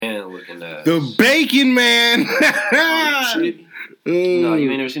looking ass. The Bacon Man. No,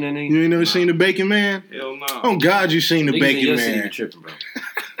 you ain't never seen that nigga? You ain't never seen the Bacon Man? Hell no. Oh, God, you seen the Niggas Bacon in your city Man. be tripping, bro.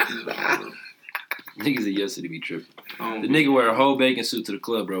 Niggas in your city be tripping. Oh, The nigga wear a whole bacon suit to the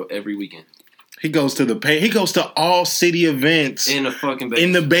club, bro, every weekend. He goes to all city events In a fucking bacon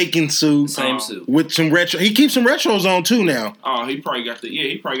in the bacon suit. Same suit. With some retro. He keeps some retros on, too, now. Oh, he probably got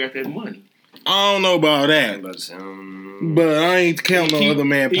that money. I don't know about that. But I ain't counting on other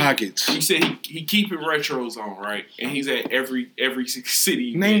man pockets. He said he keeping retros on, right? And he's at every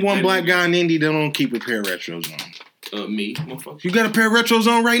city. Name one black guy in Indy that don't keep a pair of retros on. Me, motherfucker. You got a pair of retros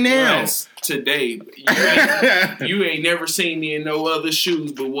on right now. Yes, today. You ain't never seen me in no other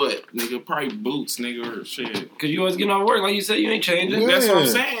shoes but what? Nigga, probably boots, nigga, or shit. Cause you always getting off work, like you said, you ain't changing. Yeah. That's what I'm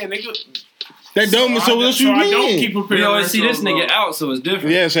saying, nigga. That don't mean so what you mean? I don't keep a pair We of always see this retros nigga on. out, so it's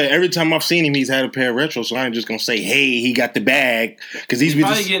different. Yeah, so every time I've seen him, he's had a pair of retros, so I ain't just gonna say, hey, he got the bag. Because these be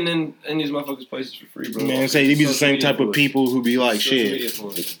Probably just, getting in these motherfuckers' places for free, bro. man, say, these be the same type of people who be like, shit,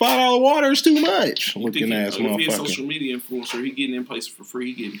 $5 water is too much. Looking ass If he's a motherfucker. social media influencer, he getting in places for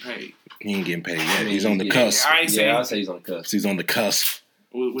free, he getting paid. He ain't getting paid yet. He's on the cusp. I ain't saying. Yeah, I'll say he's on the cusp. He's on the cusp.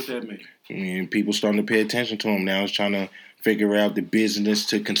 What that mean? I mean, people starting to pay attention to him now. He's trying to figure out the business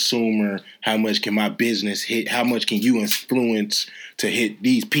to consumer. How much can my business hit? How much can you influence to hit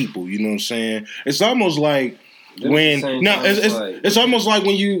these people? You know what I'm saying? It's almost like it's almost like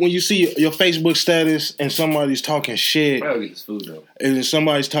when you see your Facebook status and somebody's talking shit. I'll get this food though. And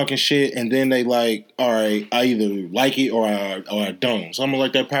somebody's talking shit, and then they like, all right, I either like it or I don't. So I'm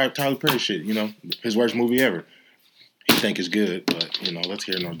like that Tyler Perry shit. You know, his worst movie ever. He think it's good, but you know, let's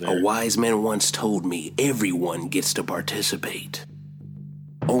hear no there. A wise man once told me everyone gets to participate.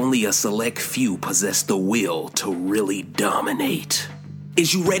 Only a select few possess the will to really dominate.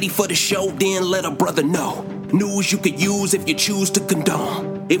 Is you ready for the show? Then let a brother know. News you could use if you choose to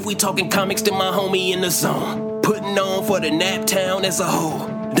condone. If we talking comics, then my homie in the zone. Putting on for the Nap Town as a whole.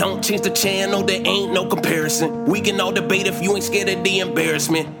 Don't change the channel, there ain't no comparison. We can all debate if you ain't scared of the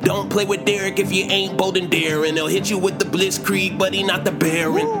embarrassment. Don't play with Derek if you ain't bold and daring. They'll hit you with the Blitzkrieg, but he not the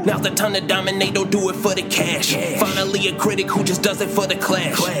Baron. Now's the time to dominate, don't do it for the cash. Finally a critic who just does it for the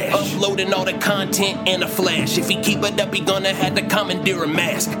clash. Uploading all the content and a flash. If he keep it up, he gonna have to commandeer a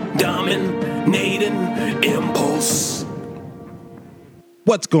mask. Dominating impulse.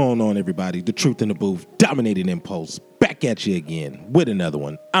 What's going on, everybody? The Truth in the Booth, Dominating Impulse, back at you again with another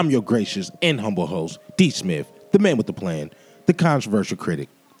one. I'm your gracious and humble host, D. Smith, the man with the plan, the controversial critic,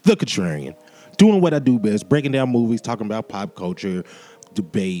 the contrarian, doing what I do best, breaking down movies, talking about pop culture,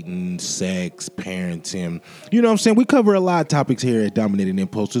 debating, sex, parenting. You know what I'm saying? We cover a lot of topics here at Dominating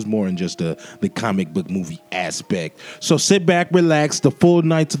Impulse. There's more than just the comic book movie aspect. So sit back, relax. The full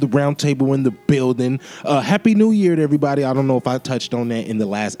Knights of the Round Table in the building. Happy New Year to everybody. I don't know if I touched on that in the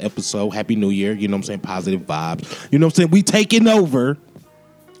last episode. Happy New Year. You know what I'm saying? Positive vibes. You know what I'm saying? We taking over.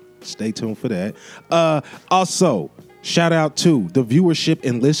 Stay tuned for that. Also, shout out to the viewership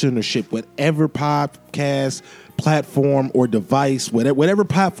and listenership, whatever podcast platform or device, whatever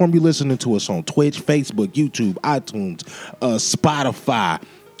platform you're listening to us on, Twitch, Facebook, YouTube, iTunes, Spotify,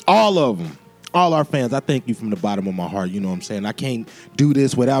 all of them, all our fans. I thank you from the bottom of my heart. You know what I'm saying? I can't do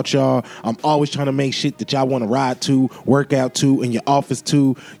this without y'all. I'm always trying to make shit that y'all want to ride to, work out to, in your office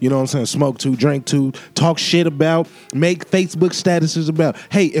to, you know what I'm saying, smoke to, drink to, talk shit about, make Facebook statuses about.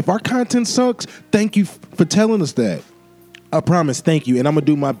 Hey, if our content sucks, thank you for telling us that. I promise, thank you. And I'm going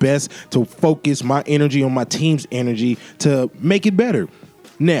to do my best to focus my energy on my team's energy to make it better.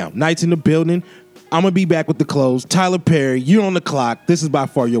 Now, Knights in the building. I'm going to be back with the close. Tyler Perry, you're on the clock. This is by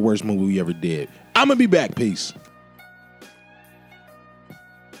far your worst movie we ever did. I'm going to be back. Peace.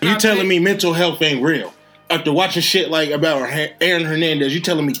 You telling me mental health ain't real? After watching shit like about Aaron Hernandez, you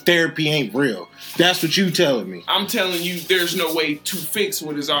telling me therapy ain't real? That's what you telling me. I'm telling you, there's no way to fix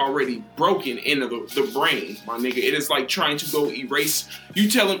what is already broken in the brain, my nigga. It is like trying to go erase. You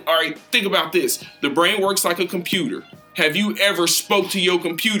tell him, all right, think about this. The brain works like a computer. Have you ever spoke to your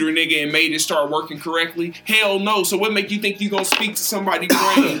computer, nigga, and made it start working correctly? Hell no. So what make you think you gonna speak to somebody's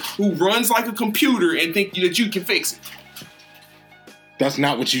brain who runs like a computer and think that you can fix it? That's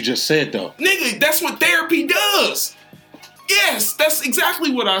not what you just said, though. Nigga, that's what therapy does. Yes, that's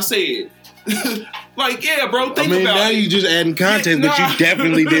exactly what I said. Like, yeah, bro, think about it. Now you just adding content, but you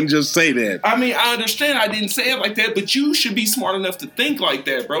definitely didn't just say that. I mean, I understand I didn't say it like that, but you should be smart enough to think like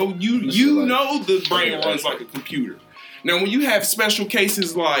that, bro. You know the brain runs like a computer. Now, when you have special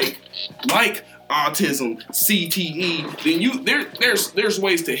cases like autism, CTE, then there's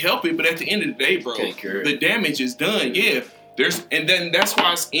ways to help it, but at the end of the day, bro, the damage is done. Yeah. And then that's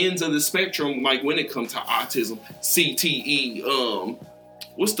why it's ends of the spectrum, like when it comes to autism, CTE,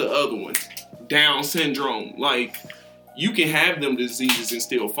 what's the other one? Down syndrome. Like, you can have them diseases and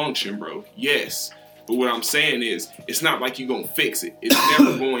still function, bro. Yes. But what I'm saying is, it's not like you're going to fix it. It's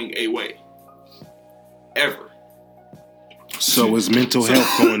never going away. Ever. So is mental health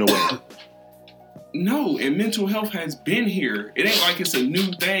going away? No, and mental health has been here. It ain't like it's a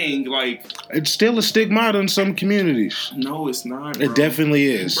new thing. Like, It's still a stigmata in some communities. no, it's not, bro. It definitely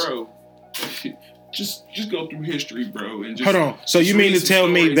is. Bro, just go through history, bro. And just Hold on. So you mean to read some tell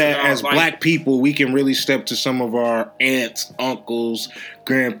me stories that about, as like, black people, we can really step to some of our aunts, uncles,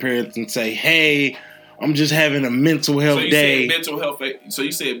 grandparents and say, hey, I'm just having a mental health so you day. Said mental health. So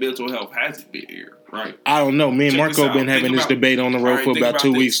you said mental health hasn't been here, right? I don't know. Me and Check this Marco out. been having Think this about- debate on the road Alright, for think about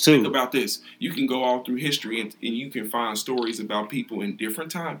 2 this. weeks Think too. about this. You can go all through history and you can find stories about people in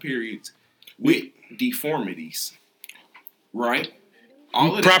different time periods with deformities, right?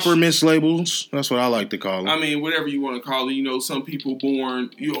 All of that Proper shit. mislabels. That's what I like to call them. I mean, whatever you want to call it. You know, some people born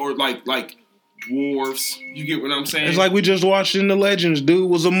or like dwarves. You get what I'm saying? It's like we just watched in the Legends. Dude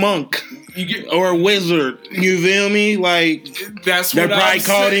was a monk you get. or a wizard. You feel me? Like, That's They what probably I'm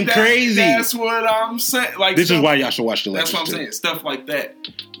called saying. him crazy. That's what I'm saying. Like, this is stuff- why y'all should watch the Legends. That's what I'm too. saying. Stuff like that.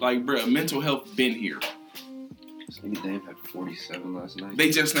 Like, bro, mental health been here. This nigga Dame had 47 last night. They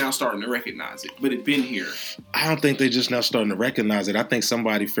just now starting to recognize it, but it been here. I don't think they just now starting to recognize it. I think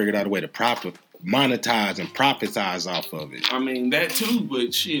somebody figured out a way to monetize and profitize off of it. I mean that too,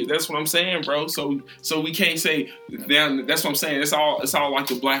 but shit, that's what I'm saying, bro. So we can't say now. That's what I'm saying. It's all like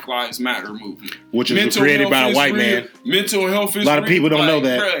the Black Lives Matter movement, Which is Mental created health by a is white real. man. Mental health is A lot of real. people don't know Like,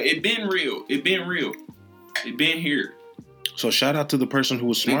 that. Bro, it been real. It been real. It been here. So shout out to the person who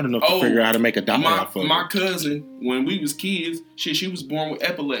was smart enough to figure out how to make a dollar off of My it. cousin, when we was kids, she was born with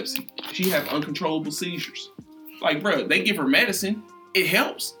epilepsy. She have uncontrollable seizures. Like, bro, they give her medicine. It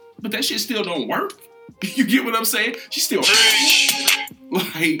helps, but that shit still don't work. You get what I'm saying? She still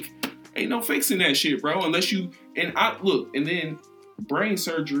like, ain't no fixing that shit, bro. Unless you and then brain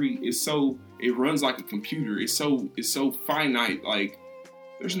surgery is so it runs like a computer. It's so finite. Like,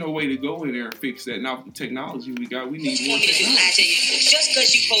 there's no way to go in there and fix that. Now with the technology we got, we need more technology. Just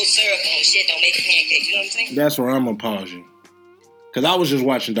because you pour syrup on shit don't make a pancake. You know what I'm saying? That's where I'm gonna pause you. Because I was just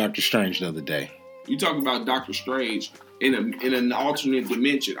watching Doctor Strange the other day. You talk about Doctor Strange in an alternate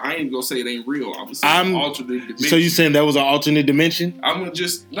dimension. I ain't gonna say it ain't real. I was saying alternate dimension. So you saying that was an alternate dimension? I'm gonna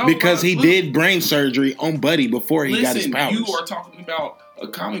just no, Because bro, he look, did brain surgery on Buddy before he got his listen, powers. you are talking about a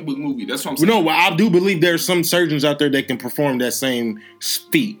comic book movie. That's what I'm saying. No, well, I do believe there's some surgeons out there that can perform that same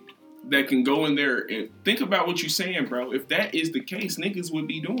feat. That can go in there and think about what you're saying, bro. If that is the case, niggas would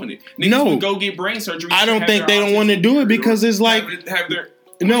be doing it. Niggas No. would go get brain surgery. I don't have think their they don't want to autism do it cured because or it's like have their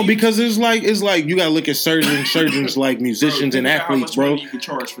no, because it's like you gotta look at surgeons like musicians Bro, and think about how athletes, much bro. money you could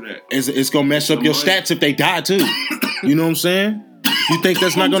charge for that. It's gonna mess up The your money. stats if they die too. You know what I'm saying? You think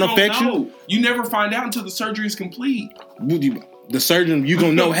that's not You gonna don't affect you? know. You never find out until the surgery is complete. The surgeon, you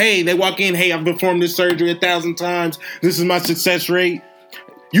gonna know, hey, they walk in, hey, I've performed this surgery 1,000 times. This is my success rate.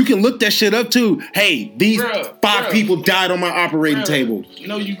 You can look that shit up too. Hey, these five people died on my operating table.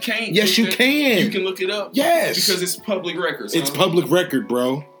 No, you can't. Yes, you can. You can look it up. Yes. Because it's public records. It's huh? public record,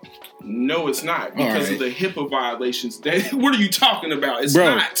 bro. No, it's not. Because right. of the HIPAA violations. What are you talking about? It's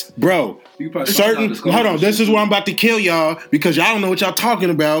Bro, not. bro. You probably Certain, hold on, this is where I'm about to kill y'all because y'all don't know what y'all talking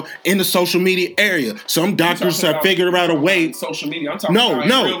about in the social media area. Some doctors have figured out a way. Social media. I'm talking about in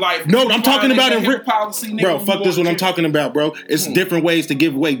real life. No, I'm talking about in real policy. Bro, fuck this. What I'm talking about, bro. It's different ways to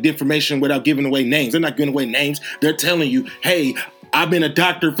give away information without giving away names. They're not giving away names. They're telling you, hey, I've been a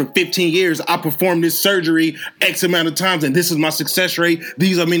doctor for 15 years. I performed this surgery X amount of times, and this is my success rate.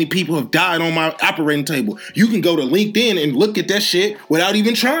 These are many people have died on my operating table. You can go to LinkedIn and look at that shit without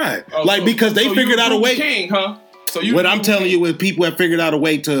even trying. Because they figured out a way. King, huh? So What I'm telling you is people have figured out a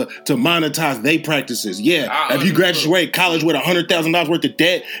way to monetize their practices. Yeah, if you graduate college with $100,000 worth of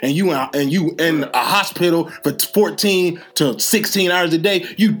debt and you in a hospital for 14 to 16 hours a day,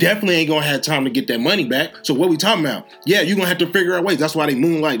 you definitely ain't gonna have time to get that money back. So what we talking about? Yeah, you're gonna have to figure out ways. That's why they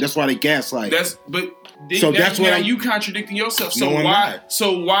moonlight. That's why they gaslight. That's what you contradicting yourself. So No,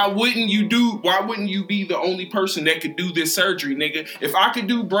 why wouldn't you be the only person that could do this surgery, nigga? If I could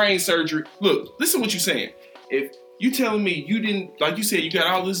do brain surgery, look, listen what you're saying. If you telling me you didn't, like you said, you got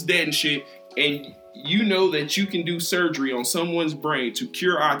all this debt and shit, and you know that you can do surgery on someone's brain to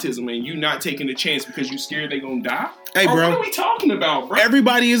cure autism, and you not taking the chance because you scared they gonna die? Hey, bro. What are we talking about, bro?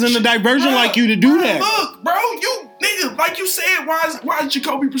 Everybody is in the diversion like you to do that. Look, bro, you nigga, like you said, why is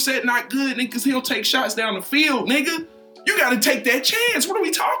Jacoby Brissett not good, nigga? Because he'll take shots down the field, nigga. You got to take that chance. What are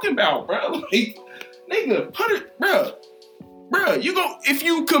we talking about, bro? Like, nigga, put it, bro. Bro, you go if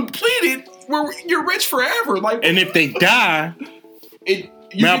you complete it, you're rich forever. Like, And if they die,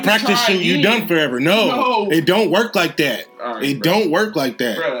 malpractice suit, you done forever. No, it don't work like that. Right, it don't work like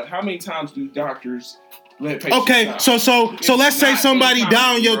that. Bruh, how many times do doctors let patients Okay, die? so let's say somebody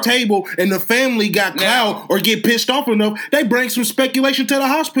die on your bro. table and the family got clout or get pissed off enough, they bring some speculation to the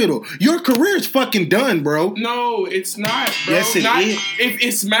hospital. Your career is fucking done, bro. No, it's not, bro. Yes, it is. If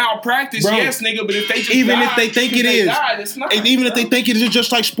it's malpractice, Bro, yes, nigga. But if they just even died, if they think it they is, died, it's not, and even if bro. they think it is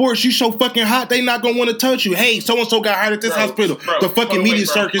just like sports, you so fucking hot, they not gonna want to touch you. Hey, so and so got hired at this hospital. The fucking media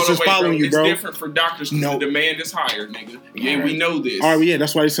circus is following you, bro. It's different for doctors because the demand is higher, nigga. Yeah, we know this. All right, yeah,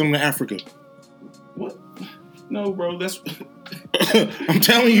 that's why they send them to Africa. What? No, bro. That's. I'm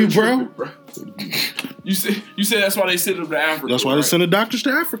telling you, bro. You said that's why they send them to Africa. That's why they send the doctors to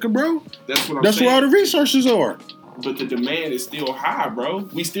Africa, bro. That's what I'm That's saying. where all the resources are. But the demand is still high, bro.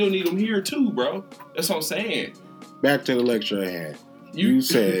 We still need them here too, bro. That's what I'm saying. Back to the lecture at hand. You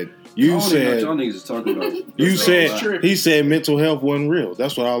said I don't even know what y'all niggas is talking about. You said he said mental health wasn't real.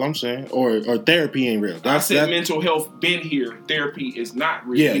 That's what all I'm saying. Or therapy ain't real. I said mental health been here. Therapy is not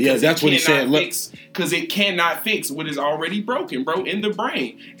real. Yeah, that's what he said. Because it cannot fix what is already broken, bro, in the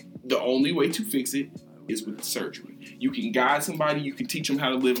brain. The only way to fix it is with surgery. You can guide somebody. You can teach them how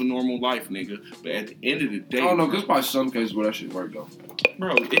to live a normal life, nigga. But at the end of the day, I don't know. There's probably some cases where that shit work though.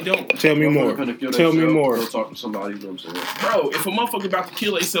 Bro, it don't. Tell me more. Tell me more. Go talk to somebody. You know what I'm saying? Bro, if a motherfucker about to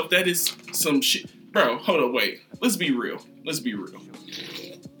kill himself, that is some shit. Bro, hold on, wait. Let's be real.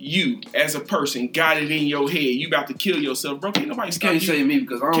 You, as a person, got it in your head. You about to kill yourself, bro. Can't nobody stop you. Can't say me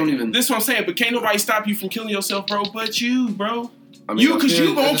because I don't even. This is what I'm saying, but can't nobody stop you from killing yourself, bro, but you, bro. I mean, Because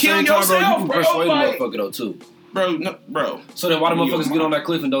you gonna kill yourself, bro. You can bro. persuade a Like, motherfucker though too. bro, no, bro. So then why the motherfuckers get on that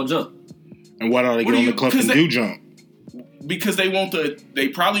cliff and don't jump? And why don't they get on the cliff and do jump? Because they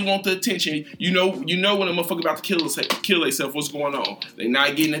probably want the attention. You know when a motherfucker about to kill themselves, what's going on? They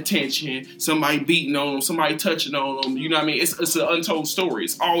not getting attention. Somebody beating on them. Somebody touching on them. You know what I mean? It's an untold story.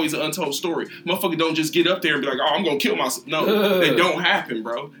 It's always an untold story. Motherfucker don't just get up there and be like, oh, I'm gonna kill myself. No, that don't happen,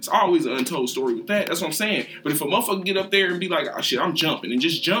 bro. It's always an untold story with that. That's what I'm saying. But if a motherfucker get up there and be like, oh shit, I'm jumping and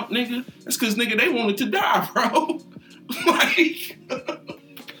just jump, nigga, that's because nigga they wanted to die, bro.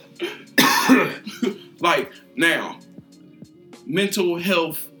 like now. Mental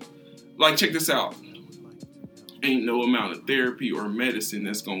health, like check this out. Ain't no amount of therapy or medicine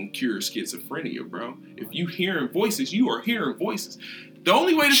that's gonna cure schizophrenia, bro. If you hearing voices, you are hearing voices. The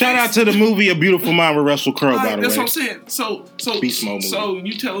only way to shout out to the movie A Beautiful Mind with Russell Crowe, by the way. That's what I'm saying. So Beast Mode movie. So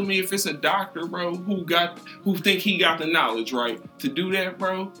you telling me if it's a doctor, bro, who think he got the knowledge, right, to do that,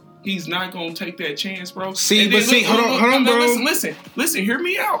 bro? He's not gonna take that chance, bro. Hold on, bro. Listen, hear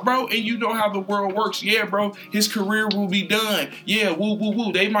me out, bro. And you know how the world works. Yeah, bro, his career will be done. Yeah,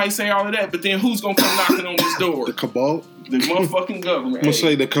 woo. They might say all of that, but then who's gonna come knocking on this door? The cabal? The motherfucking government. I'm gonna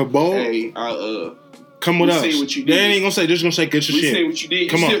say the cabal? Hey, come with us. What you they did. ain't gonna say, they're just gonna say, get your shit. We say what you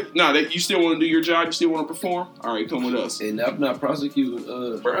did. Come on. You still want to do your job? You still want to perform? All right, come with us. And I'm not prosecuting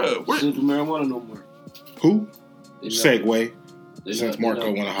simple marijuana no more. Who? Segue. Since Marco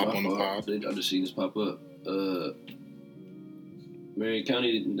want to hop on the pod. I just seen this pop up. Marion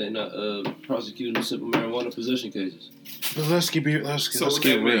County, they're not prosecuting simple marijuana possession cases. But let's get real. Let's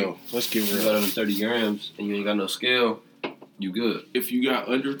get real. You got under 30 grams and you ain't got no scale, you good. If you got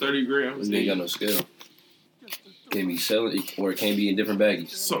under 30 grams, you ain't got no scale. Can't be selling it, or it can't be in different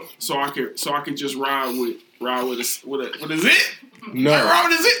baggies. So I could just ride with what is it? No.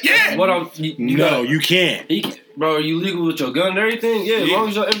 What is it? Yeah. You can't. Bro, are you legal with your gun and everything? Yeah, as long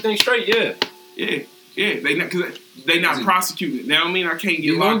as everything's straight, yeah. Yeah. They not prosecuting. That don't mean I can't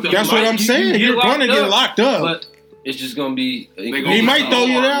get locked up. That's what I'm saying. You're gonna get locked up. But it's just gonna be. He might throw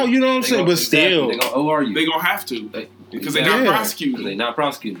you out. You know what I'm saying? But still, they're gonna OR you. They gonna have to because they're not prosecuting. They're not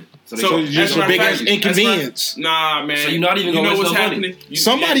prosecuting. So it's just a big ass inconvenience. Nah, man. So you're not even gonna waste what's no happening? money.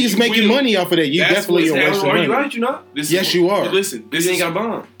 Somebody is making money off of that. You definitely are wasting money. Are you right? You not? Yes, you are. Listen, this ain't got a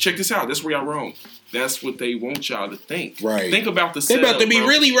bond. Check this out. That's where y'all wrong. That's what they want y'all to think. Right. Think about the They setup. about to be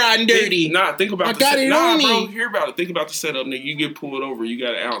really riding dirty. Think about I got it on me. bro. Hear about it. Think about the setup, nigga. You get pulled over. You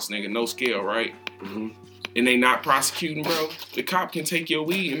got an ounce, nigga. No scale, right? Mm-hmm. And they not prosecuting, bro. The cop can take your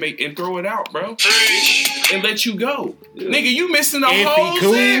weed and throw it out, bro, and let you go. Yeah. Nigga, you missing the whole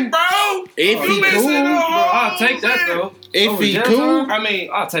thing, bro. If he cool, I'll take that though. If he cool, I mean,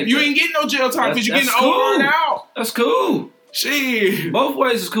 I'll take you that. ain't getting no jail time because you're getting over and out. That's cool. Shit. Both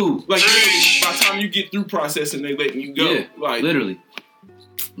ways is cool. Like, by the time you get through processing, they letting you go. Yeah, like literally.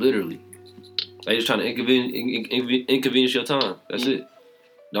 They just trying to inconvenience your time. That's it.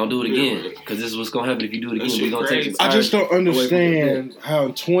 Don't do it again, because this is what's gonna happen if you do it again. We're gonna take it. I just don't understand how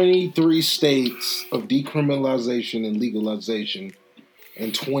 23 states of decriminalization and legalization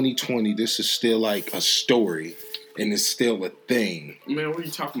in 2020, this is still like a story. and it's still a thing. Man, what are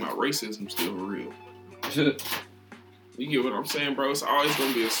you talking about? Racism still real. You get what I'm saying, bro? It's always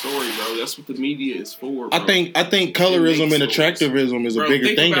gonna be a story, bro. That's what the media is for, bro. I think colorism and attractivism is a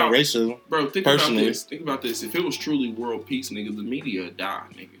bigger thing than racism. Bro, think personally. about this. Think about this. If it was truly world peace, nigga, the media would die,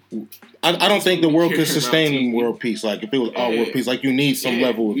 nigga. I don't think the world could Care about sustain TV. world peace. Like, if it was all world peace, like, you need some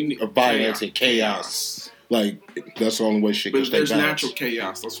level of violence and chaos. Like, that's the only way shit can But stay there's balanced. natural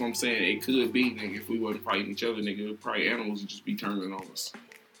chaos. That's what I'm saying. It could be, nigga, if we wasn't fighting each other, nigga, probably animals would just be turning on us.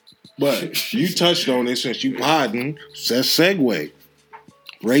 But you touched on it since you podding. Says segue.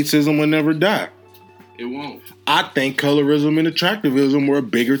 Racism will never die. It won't. I think colorism and attractivism were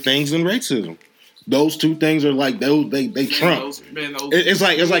bigger things than racism. Those two things are like those. They trump. It's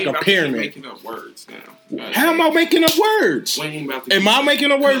like a pyramid. Making up words now. How am I making up words? Am I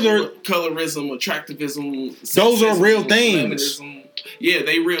making up words or colorism, attractivism? Those are sexism, real things. feminism? Yeah,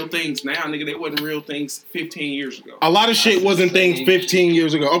 they real things now, nigga. They wasn't real things 15 years ago. A lot of shit wasn't things 15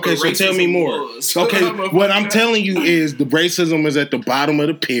 years ago. Okay, so tell me more. Okay, what I'm telling you is the racism is at the bottom of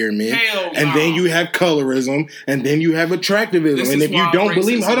the pyramid, and then you have colorism, and then you have attractivism. And if you don't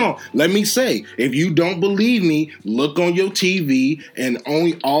believe, hold on, let me say, if you don't believe me, look on your TV and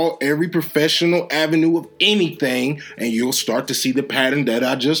every professional avenue of anything, and you'll start to see the pattern that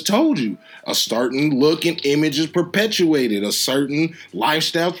I just told you. A certain look and image is perpetuated. A certain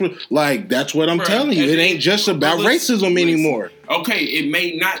lifestyle, like, that's what I'm telling you. It ain't just about racism anymore. Okay, it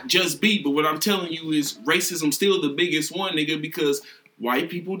may not just be, but what I'm telling you is racism still the biggest one, nigga, because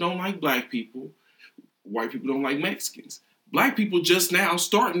white people don't like black people. White people don't like Mexicans. Black people just now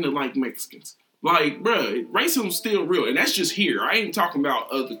starting to like Mexicans. Like, bruh, racism's still real, and that's just here. I ain't talking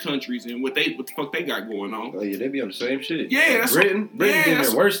about other countries and what the fuck they got going on. Oh yeah, they be on the same shit. Yeah, that's Britain getting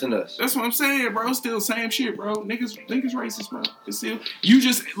there worse than us. That's what I'm saying, bro. Still the same shit, bro. Niggas racist, bro. It's still, you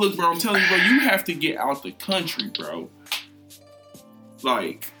just look, bro. I'm telling you, bro. You have to get out the country, bro.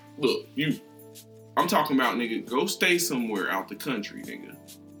 Like, look, I'm talking about, nigga. Go stay somewhere out the country, nigga.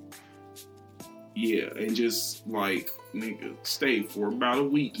 Yeah, and just like, nigga, stay for about a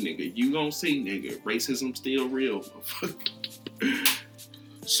week, nigga. You gonna see, nigga, racism still real.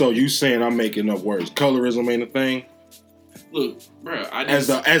 So you saying I'm making up words? Colorism ain't a thing? Look, bro. As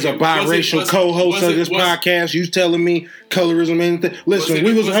a biracial co-host of this podcast, you telling me colorism ain't a thing? Listen,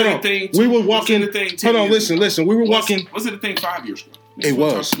 we were walking. Hold on, listen. We were walking. Was it a thing 5 years ago? It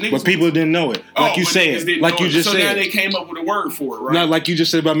was, but people didn't know it. Like you said, like you just said. So now they came up with a word for it, right? Not like you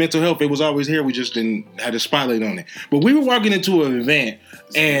just said about mental health. It was always here. We just didn't have a spotlight on it. But we were walking into an event,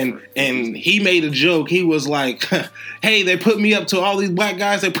 and he made a joke. He was like, "Hey, they put me up to all these black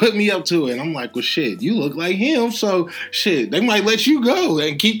guys. They put me up to it." And I'm like, "Well, shit, you look like him, so shit, they might let you go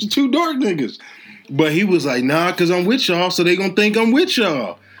and keep the two dark niggas." But he was like, "Nah, because I'm with y'all, so they gonna think I'm with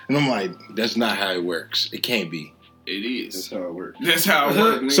y'all." And I'm like, "That's not how it works. It can't be." It is. That's how it works. That's how it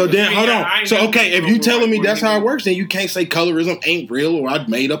works. So then, hold on. So, okay, if you telling me that's how it works, then you can't say colorism ain't real or I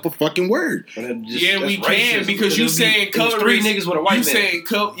made up a fucking word. Yeah, we can, because you saying colorism. Three niggas with a white man.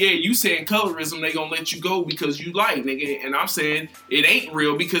 You saying colorism, they gonna let you go because you like, nigga. And I'm saying it ain't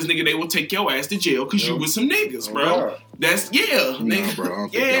real because, nigga, they will take your ass to jail because you with some niggas, bro. Oh, That's, nigga. Nah, bro, I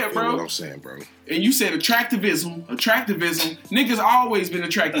don't think y'all feel what I'm saying, bro. And you said attractivism. Niggas always been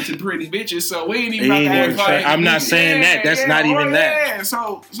attracted to pretty bitches, so we ain't even about to act like. I'm not saying that. That's not even that. Yeah,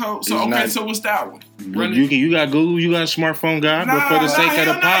 so okay, so what's that one? You got Google, you got a smartphone guy, but for the sake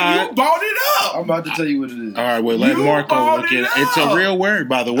of the pod. You bought it up. I'm about to tell you what it is. All right, well, let Marco look at it. It's a real word,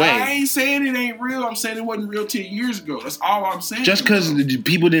 by the way. I ain't saying it ain't real. I'm saying it wasn't real 10 years ago. That's all I'm saying. Just because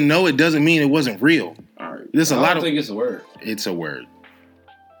people didn't know it doesn't mean it wasn't real. All right. There's a lot of. I think it's a word. It's a word.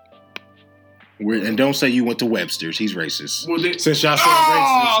 And don't say you went to Webster's. He's racist. Well, since y'all said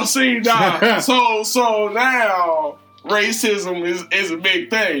racist. Oh, see, now. so now racism is a big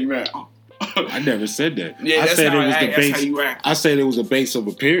thing now. I never said that. Yeah, I said it was the base. That's how you act. I said it was a base of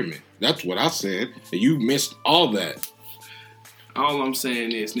a pyramid. That's what I said. And you missed all that. All I'm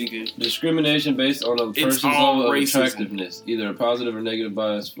saying is, nigga, discrimination based on a person's level of attractiveness, either a positive or negative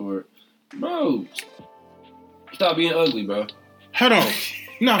bias for. Bro, stop being ugly, bro. Hold on.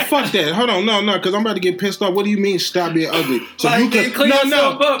 No, fuck that. Hold on, no, because I'm about to get pissed off. What do you mean stop being ugly? So like, you can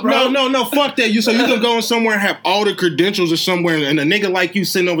no, fuck that. So you can go in somewhere and have all the credentials or somewhere, and a nigga like you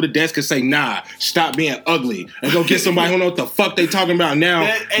sitting over the desk can say, "Nah, stop being ugly," and go get somebody who know what the fuck they talking about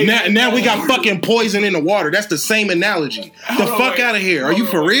now. Now we got fucking poison in the water. That's the same analogy. The fuck out of here. Are you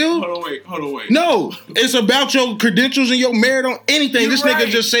for real? Hold on, wait. No, it's about your credentials and your merit on anything. This nigga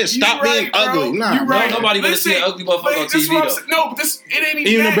just said stop being ugly. Nah, nobody gonna see an ugly motherfucker on TV though. No, but it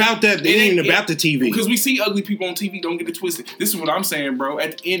ain't even about that. It ain't even about the TV. Because we see ugly people on TV. Don't get it twisted. This is what I'm saying, bro.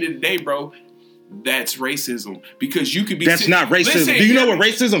 At the end of the day, bro, That's racism. Because you could be... That's not racism. Listen, do you know what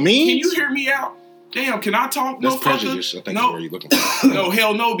racism means? Can you hear me out? Damn, can I talk? That's prejudice, I think no. is where you're looking for. No,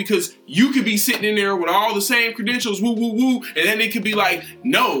 hell no, because you could be sitting in there with all the same credentials, woo, woo, woo, and then it could be like,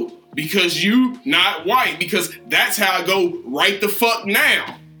 no, because you not white, because that's how I go right the fuck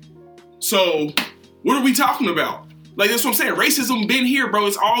now. So, what are we talking about? Like, that's what I'm saying. Racism been here, bro.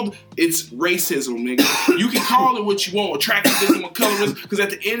 It's racism, nigga. You can call it what you want, attractivism or colorism, because at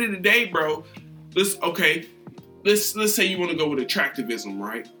the end of the day, bro, let's say you want to go with attractivism,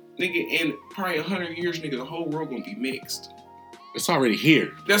 right? Nigga, in probably 100 years, nigga, the whole world gonna be mixed. It's already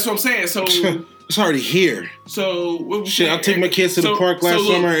here. That's what I'm saying. So it's already here. So what shit, I took my kids to the park last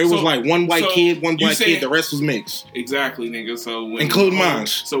summer. It was like one white kid, one black kid. The rest was mixed. Exactly, nigga. So including mine.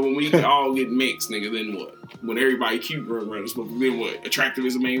 So when we all get mixed, nigga, then what? When everybody cute around us, then what?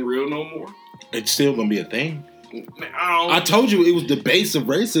 Attractivism ain't real no more. It's still gonna be a thing. I told you it was the base of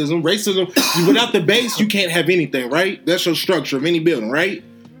racism. Without the base, you can't have anything, right? That's your structure of any building, right?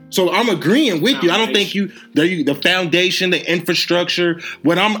 So I'm agreeing with you. I don't think the foundation, the infrastructure.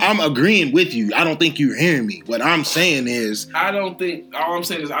 What I'm agreeing with you. I don't think you're hearing me. What I'm saying is, I don't think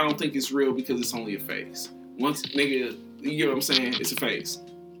it's real because it's only a phase. Once, nigga, you get what I'm saying? It's a phase.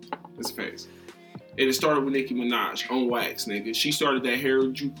 It's a phase. It started with Nicki Minaj on wax, nigga. She started that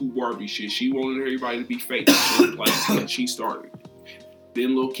Harajuku Barbie shit. She wanted everybody to be fake. And she started.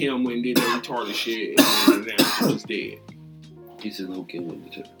 Then Lil' Kim went and did that retarded shit, and now she's dead. He said Lil' Kim went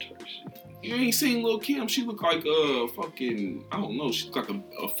and did that retarded shit. You ain't seen Lil' Kim. She look like fucking, I don't know. She look like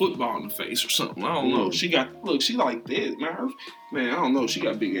a football in the face or something. I don't know. She like this, man. Man, I don't know. She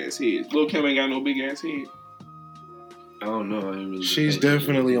got big ass head. Lil' Kim ain't got no big ass head. I don't know. I didn't really She's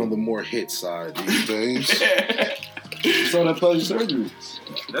definitely on the more hit side these days. It's on that plastic surgery.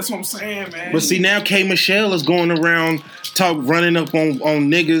 That's what I'm saying, man. But see, now K. Michelle is going around running up on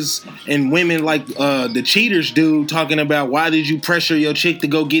niggas and women like the cheaters do, talking about why did you pressure your chick to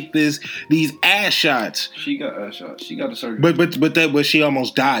go get these ass shots? She got ass shots. She got the surgery. But she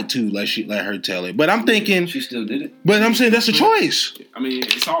almost died too. Let her tell it. But I'm thinking she still did it. But I'm saying that's a choice. I mean,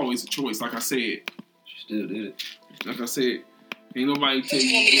 it's always a choice. Like I said, she still did it. Like I said, ain't nobody tell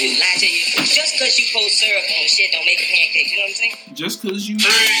you. Just because you pour syrup on shit don't make a pancake. You know what I'm saying? Just because you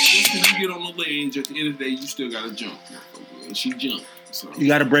get on the ledge, at the end of the day, you still gotta jump. And she jumped. So you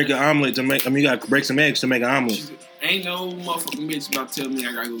gotta break an omelet to make. You gotta break some eggs to make an omelet. Ain't no motherfucking bitch about to tell me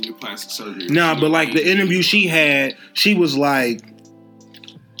I gotta go get plastic surgery. Nah, but like the interview she had, she was like,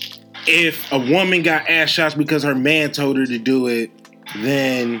 if a woman got ass shots because her man told her to do it,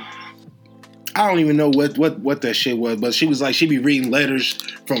 then I don't even know what that shit was, but she was like, she be reading letters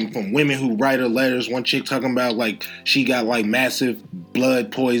from women who write her letters. One chick talking about like she got like massive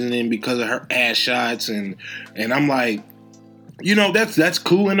blood poisoning because of her ass shots, and I'm like, you know, that's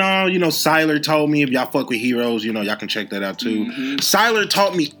cool and all. You know, Siler told me, if y'all fuck with Heroes, you know, y'all can check that out too. Mm-hmm. Siler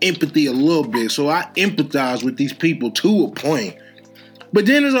taught me empathy a little bit, so I empathize with these people to a point. But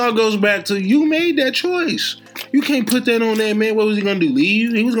then it all goes back to you made that choice. You can't put that on that man. What was he gonna do?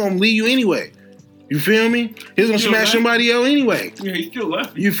 Leave you? He was gonna leave you anyway. You feel me? He was gonna smash somebody else anyway. Yeah, he still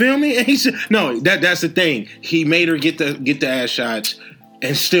left. You feel me? And he said, no, that's the thing. He made her get the ass shots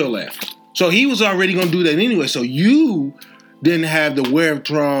and still left. So he was already gonna do that anyway. So you didn't have the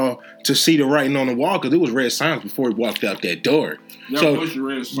wherewithal to see the writing on the wall because it was red signs before he walked out that door. So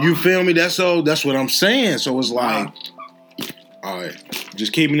you feel me? That's what I'm saying. So it's like, all right,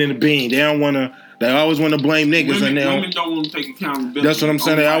 just keeping it in the bean. They always want to blame niggas. Women don't want to take accountability. That's what I'm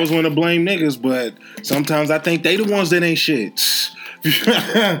saying. They always want to blame niggas, but sometimes I think they the ones that ain't shit. They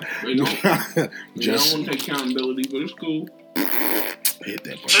don't want to take accountability, but it's cool. Hit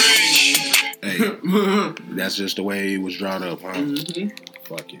that part. Hey, that's just the way it was drawn up, huh? Mm-hmm.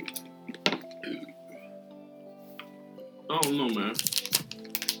 Fuck it. I don't know, man.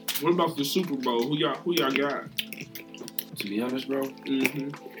 What about the Super Bowl? Who y'all got? To be honest, bro, I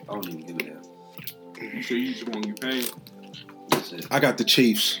don't even give a damn. You sure you just want to get paid? That's it. I got the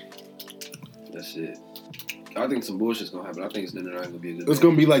Chiefs. That's it. I think some bullshit's gonna happen. I think it's not gonna be a good game. It's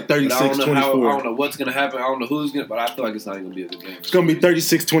gonna be like 36-24. I don't know what's gonna happen. I don't know who's gonna, but I feel like it's not even gonna be a good game. It's gonna be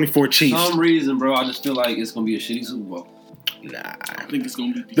 36-24 Chiefs. For some reason, bro, I just feel like it's gonna be a shitty Super Bowl. Nah, I think it's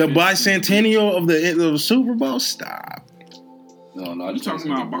gonna be the bicentennial of the Super Bowl. Stop. No, you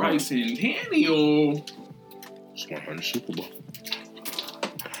talking about bicentennial? It's 100 Super Bowl.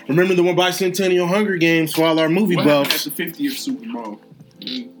 Remember the one bicentennial Hunger Games for all our movie buffs? At the 50th Super Bowl.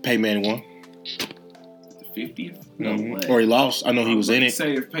 Peyton Manning won. The 50th? No way. Or he lost. I know he was in it.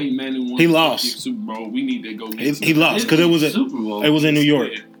 Say if Peyton Manning won he the lost. 50th Super Bowl, we need to go get he lost because it was Super Bowl. It was in New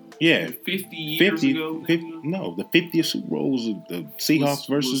York. Yeah. Yeah. 50 years ago? No, the 50th Super Bowl was the Seahawks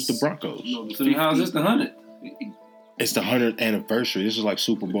versus the Broncos. No, So how's this the 100th? It's the 100th anniversary. This is like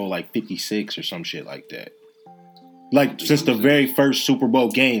Super Bowl like 56 or some shit like that. Like since the very first Super Bowl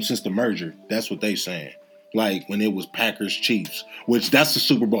game since the merger. That's what they saying. Like when it was Packers Chiefs, which that's the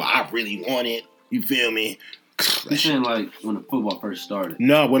Super Bowl I really wanted. You feel me? You're saying like when the football first started.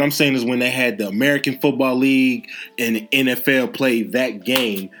 No, what I'm saying is when they had the American Football League and the NFL play that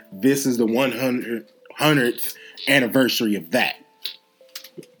game, this is the 100th anniversary of that.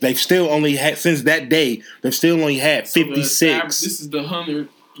 They've still only had, since that day, they've still only had 56. This is the 100th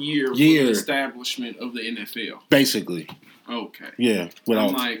year for the establishment of the NFL. Basically. Okay. Yeah.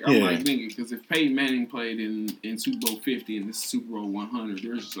 I'm like, nigga, because if Peyton Manning played in Super Bowl 50 and this is Super Bowl 100,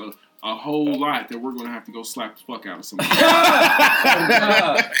 there's a whole lot that we're going to have to go slap the fuck out of somebody.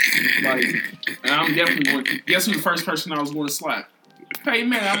 And I'm definitely going to. Guess who the first person I was going to slap? Peyton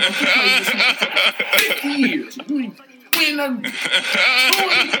Manning. I'm going to play this for 50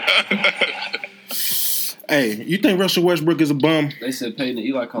 years. Hey, you think Russell Westbrook is a bum? They said Peyton and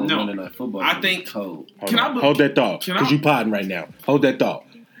Eli call him Monday Night Football. I think. Hold that thought, because you podding right now. Hold that thought.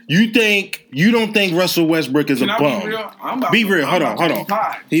 You don't think Russell Westbrook is a bum? Be real. Hold on.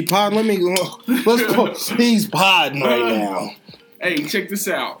 He pod. Let's go. He's podding right now. Hey, check this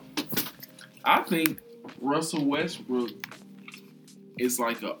out. I think Russell Westbrook is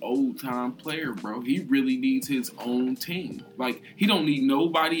like an old time player, bro. He really needs his own team. Like he don't need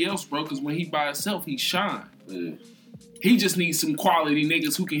nobody else, bro. Because when he by himself, he shine. Yeah. He just needs some quality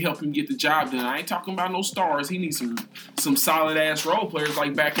niggas who can help him get the job done. I ain't talking about no stars. He needs some solid ass role players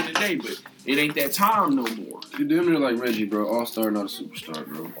like back in the day, but it ain't that time no more. You damn near like Reggie, bro. All-star, not a superstar,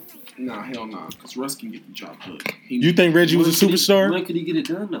 bro. Nah, hell nah. Because Russ can get the job done. You think Reggie was a superstar? When could he get it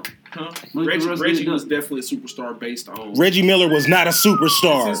done, though? Huh? Reggie was definitely a superstar based on... Reggie Miller was not a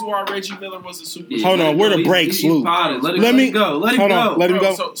superstar. This is why Reggie Miller was a superstar. Yeah, hold on, where the brakes, Luke? Let him go. Let him go. Let him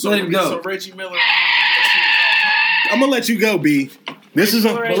go. Let him go. So Reggie Miller... I'm going to let you go, B. This is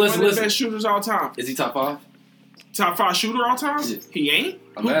one of the best shooters all time. Is he top 5? Top 5 shooter all time? Yeah. He ain't.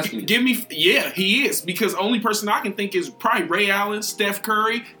 I'm asking you. Yeah, he is. Because the only person I can think is probably Ray Allen, Steph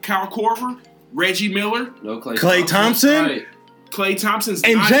Curry, Kyle Korver, Reggie Miller. No, Klay Thompson. Right. Klay Thompson's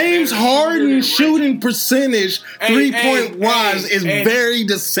and James Harden's shooting percentage 3-point wise is very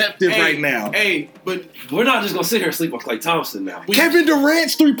deceptive right now. But we're not just gonna sit here and sleep on Klay Thompson now. Kevin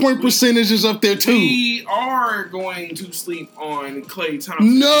Durant's 3-point percentage is up there too. We are going to sleep on Klay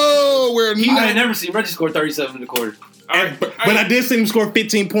Thompson. No, we're not. I ain't never seen Reggie score 37 in the quarter. But I did see him score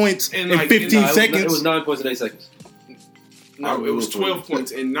 15 points in 15 seconds. It was 9 points in 8 seconds. No, it was 12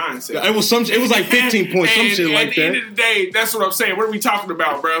 points in 9 seconds. It was like 15 points, some shit like that. At the end of the day, that's what I'm saying. What are we talking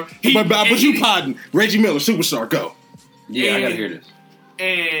about, bro? But you podding. Reggie Miller, superstar, go. Yeah, I gotta hear this.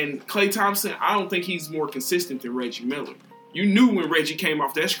 And Klay Thompson, I don't think he's more consistent than Reggie Miller. You knew when Reggie came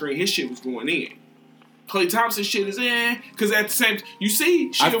off that screen, his shit was going in. Klay Thompson's shit is in, because at the same time, you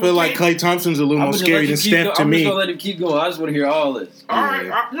see... I feel like Klay Thompson's a little more scary than Steph to me. I'm just gonna let him keep going. I just want to hear all this. All right.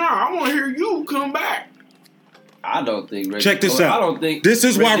 I want to hear you come back. I don't think Reggie... Check this out. I don't think... This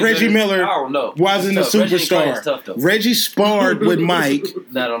is why Reggie Miller wasn't a superstar. Reggie sparred with Mike.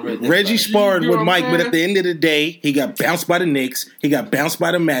 Reggie sparred with Mike, but at the end of the day, he got bounced by the Knicks. He got bounced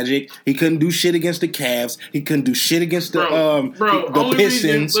by the Magic. He couldn't do shit against the Cavs. He couldn't do shit against the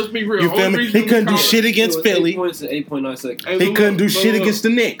Pistons. Let's be real. You feel me? He couldn't do shit against Philly. 8 points in 8.9 seconds. He couldn't do shit against the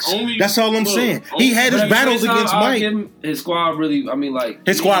Knicks. That's all I'm saying. He had his battles against Mike. His squad really... I mean, like...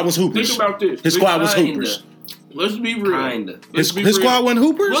 His squad was hoopers. Think about this. His squad was hoopers. Let's be real. Kinda. His squad won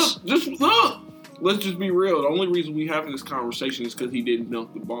hoopers? Look. Let's just be real. The only reason we having this conversation is because he didn't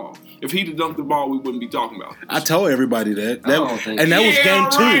dunk the ball. If he'd have dunked the ball, we wouldn't be talking about this. I told everybody that. That was game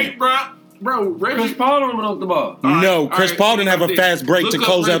 2. Right, bro, Reggie. Chris Paul don't dunk the ball. No, Chris Paul didn't have a fast break to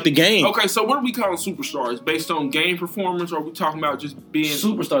close out the game. Okay, so what are we calling superstars? Based on game performance, or are we talking about just being...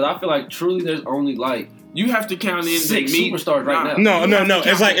 Superstars. I feel like truly there's only like... You have to count in 6 superstars right now. No.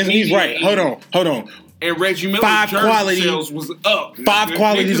 It's like, he's right. Hold on. And Reggie Miller's 5 qualities was up. 5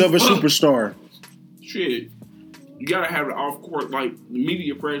 qualities of a superstar. Shit. You gotta have the off-court, like, the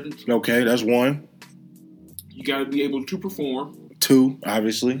media presence. Okay, that's 1. You gotta be able to perform. 2,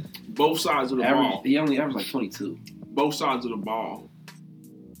 obviously. Both sides of the ball. He only averaged like 22. Both sides of the ball.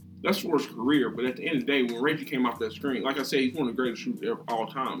 That's for his career, but at the end of the day, when Reggie came off that screen, like I said, he's one of the greatest shooters of all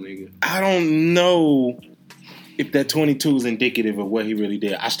time, nigga. I don't know if that 22 is indicative of what he really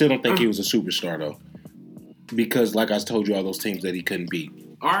did. I still don't think he was a superstar, though. Because, like I told you, all those teams that he couldn't beat.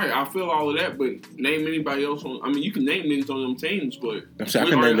 All right, I feel all of that, but name anybody else on... I mean, you can name niggas on them teams, but... I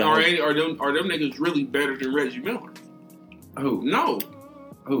can name are them niggas really better than Reggie Miller? Who? No.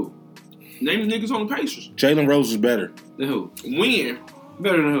 Who? Name the niggas on the Pacers. Jalen Rose is better. Than who? When?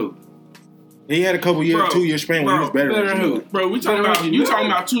 Better than who? He had a couple years, 2 year span when he was better than who? Bro, we talking about you talking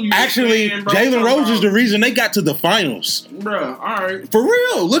about 2 years. Actually, Jalen Rose is the reason they got to the finals. Bro, all right. For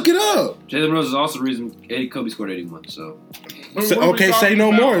real, look it up. Jalen Rose is also the reason Kobe scored 81. So okay, say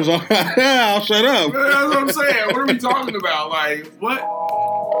no more. I'll shut up. That's what I'm saying. What are we talking about? Like what?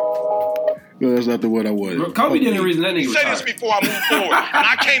 No, that's not the word I wanted. Bro, Kobe didn't the reason that nigga Say this before I move forward. And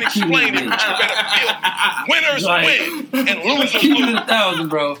I can't explain it, but you better feel winners win and losers keep it lose. 1,000,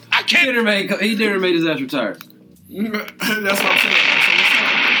 bro. I can't. He never made his ass retire. That's what I'm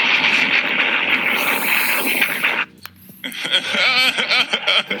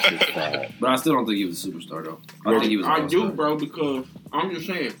saying. But I still don't think he was a superstar, though. I think he was. I do, bro, because I'm just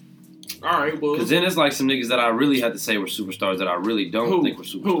saying. All right, well, because then it's like some niggas that I really had to say were superstars that I really don't think were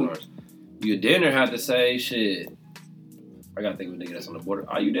superstars. You dinner had to say shit. I gotta think of a nigga that's on the border.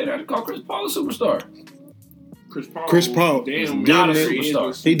 You dinner had to call Chris Paul a superstar. Chris Paul, damn, not a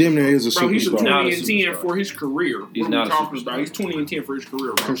superstar. He damn near is a bro, superstar. He's a 20-10 for his career. He's what are not we talking about? He's 20-10 for his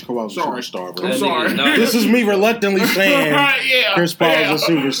career, bro. Chris Paul's a superstar, bro. I'm sorry. This is me reluctantly saying Chris Paul's a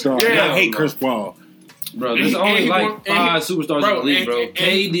superstar. Yeah. I hate Chris Paul. Bro, there's only like 5 superstars in the league, bro.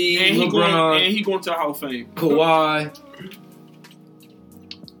 KD, LeBron, and he going to the Hall of Fame. Kawhi.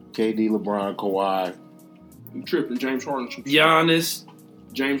 KD, LeBron, Kawhi. You tripping. James Harden superstar. Giannis.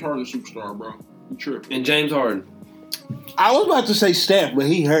 James Harden superstar, bro. You tripping. And James Harden. I was about to say Steph, but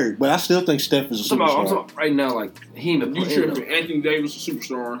he hurt. But I still think Steph is a superstar. I'm talking right now, like, he ain't been You playing. tripping. Anthony Davis a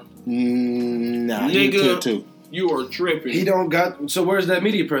superstar. Nah, nigga, too. You are tripping. He don't got... So where's that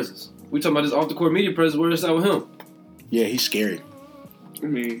media presence? We talking about this off-the-court media presence. Where's that with him? Yeah, he's scary. I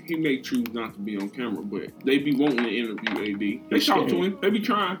mean, he may choose not to be on camera, but they be wanting to interview AD. They talk to him. They be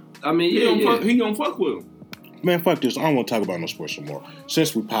trying. I mean, He gonna fuck with him. Man, fuck this. I don't want to talk about no sports anymore.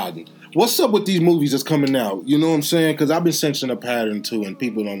 Since we podding. What's up with these movies that's coming out? You know what I'm saying? Because I've been sensing a pattern too, and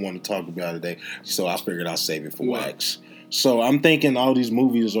people don't want to talk about it. So I figured I'll save it for wax. So I'm thinking all these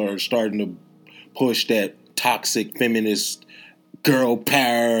movies are starting to push that toxic feminist girl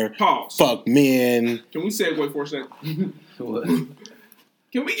power. Pause. Fuck men. Can we segue for a second? What?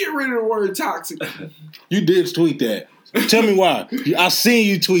 Can we get rid of the word toxic? You did tweet that. Tell me why. I seen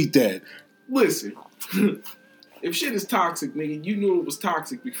you tweet that. Listen. If shit is toxic, nigga, you knew it was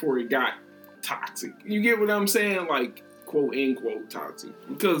toxic before it got toxic. You get what I'm saying? Like, quote, end quote, toxic.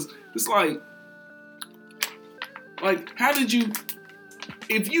 Because it's like, how did you,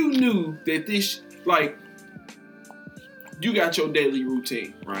 if you knew that this, like, you got your daily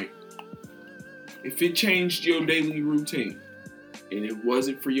routine, right? If it changed your daily routine and it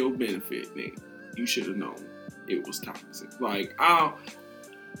wasn't for your benefit, nigga, you should have known it was toxic. Like, I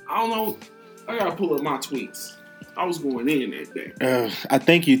don't know. I gotta pull up my tweets. I was going in that day. I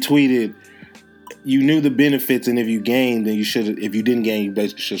think you tweeted, you knew the benefits, and if you gained, then you should. If you didn't gain, you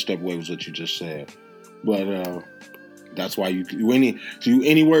basically should step away. Was what you just said. But that's why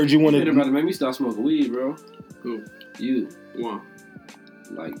any words you want to. You're about to make me stop smoking weed, bro. Who? You. Why?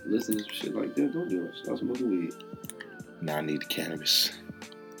 Like, listen to shit like that. Don't do it. Stop smoking weed. Nah, I need the cannabis.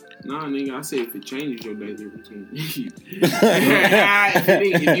 Nah, nigga, I said if it changes your daily routine. If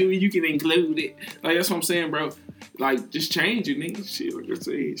you can include it. Like, that's what I'm saying, bro. Like, just change it, nigga. Shit, like I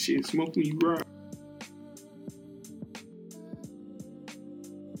said, shit, smoke when you ride.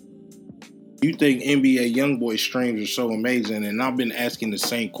 You think NBA YoungBoy streams are so amazing, and I've been asking the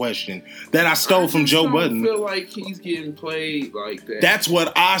same question that I stole from Joe Budden. I feel like he's getting played like that. That's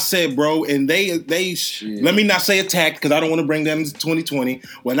what I said, bro. And they let me not say attacked because I don't want to bring them into 2020.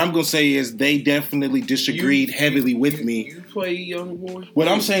 What I'm gonna say is they definitely disagreed heavily with me. You play YoungBoy? What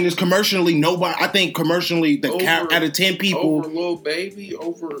I'm saying is commercially, nobody. I think commercially, out of 10 people, over Lil Baby,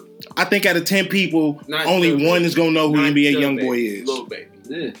 over. I think out of 10 people, only one is gonna know who NBA YoungBoy is. Lil Baby,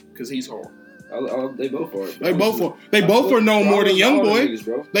 Yeah, because he's hard. They both are. They both are known more than YoungBoy.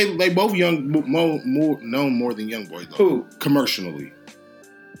 Niggas, They both more known more than YoungBoy though. Who? Commercially.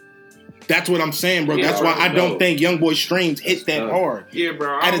 That's what I'm saying, bro. Yeah, that's why I don't no. think YoungBoy streams hit that hard. Yeah,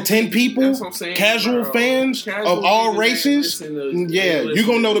 bro. Out of 10 people, casual fans of all races, you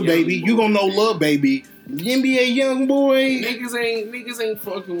gonna know the baby. You gonna know Lil Baby. NBA YoungBoy. Niggas ain't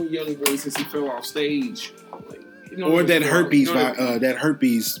fucking with YoungBoy since he fell off stage. Like, or that herpes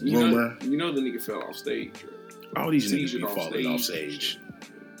rumor. You know the nigga fell off stage. Right? All these niggas be falling off stage.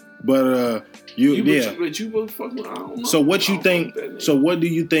 But But you fucking, I don't know. So what you think? So what do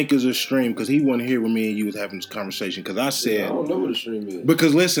you think is a stream? Because he wasn't here when me and you was having this conversation. Because I said I don't know what a stream is.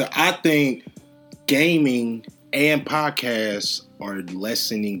 Because listen, I think gaming and podcasts are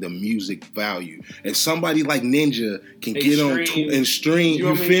lessening the music value. If somebody like Ninja can get on and stream,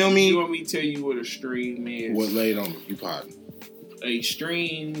 you feel me? You want me to tell you what a stream is? What laid on me? You potting. A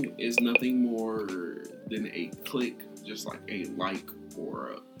stream is nothing more than a click, just like a like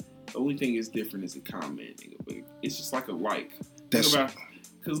or the only thing is different is a comment. But it's just like a like.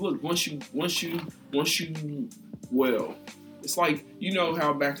 Because look, once you, it's like, you know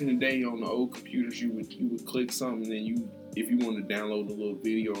how back in the day on the old computers you would click something and you, if you wanted to download a little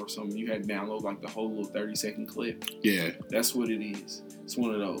video or something, you had to download like the whole little 30-second clip. Yeah. That's what it is. It's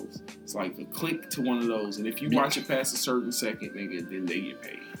one of those. It's like a click to one of those. And if you watch it past a certain second, nigga, then they get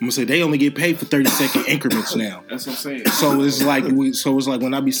paid. I'm gonna say they only get paid for 30-second increments now. That's what I'm saying. So it's like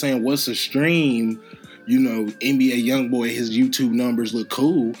when I be saying what's a stream, you know, NBA YoungBoy, his YouTube numbers look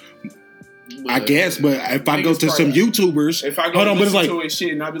cool. I guess, but if I go to some YouTubers, if I go listen to his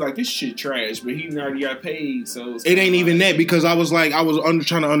shit and I be like, this shit trash, but he already got paid, so it ain't even that, because I was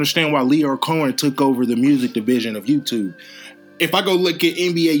trying to understand why Leo Cohen took over the music division of YouTube. If I go look at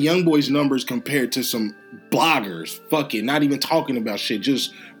NBA YoungBoy's numbers compared to some bloggers, fuck it, not even talking about shit,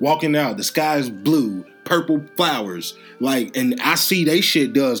 just walking out, the sky's blue, purple flowers, like, and I see they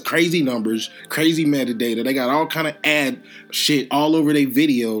shit does crazy numbers, crazy metadata. They got all kind of ad shit all over their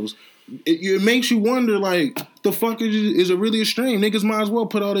videos. It makes you wonder, like, the fuck is it really a stream? Niggas might as well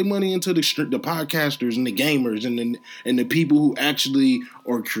put all their money into the podcasters and the gamers and the people who actually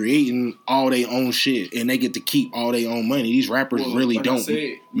are creating all their own shit, and they get to keep all their own money. These rappers really like don't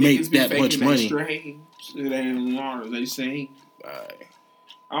make that much money. They saying,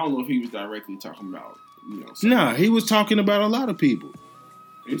 I don't know if he was directly talking about, Nah, he was talking about a lot of people.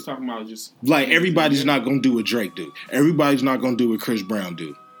 He was talking about just like everybody's not gonna do what Drake do. Everybody's not gonna do what Chris Brown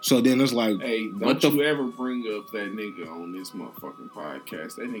do. So then it's like, hey, don't you ever bring up that nigga on this motherfucking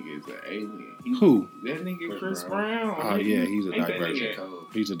podcast. That nigga is an alien. Who? That nigga Chris Brown. Oh, yeah, he's a diversion.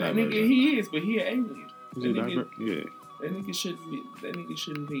 He's a diversion. That nigga, he is, but he an alien. He's a diversion. Yeah. That nigga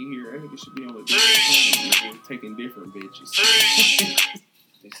shouldn't be here. That nigga should be on a different planet, taking different bitches.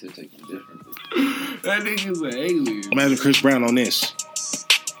 They said taking different bitches. That nigga's an alien. Imagine Chris Brown on this.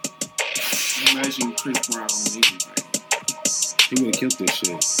 Imagine Chris Brown on anything. He would have killed this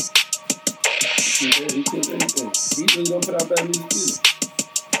shit. He killed anything. He really gonna put out bad music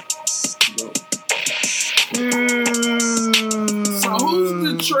either. So who's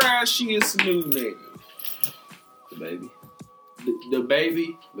the trashiest new nigga? The Baby. The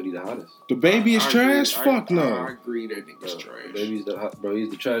Baby? But he's the hottest. The Baby is trash? Fuck no. I agree that nigga's trash. Baby's the bro, he's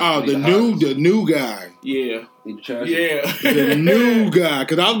the trash. Oh, the new guy. Yeah. He's the trash. Yeah. The new guy.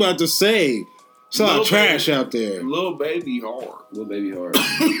 Because I was about to say, it's a lot of trash out there. Lil Baby hard. Lil Baby hard.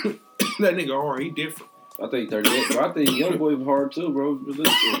 That nigga hard. He different. I think 38. Bro, I think YoungBoy hard too, bro.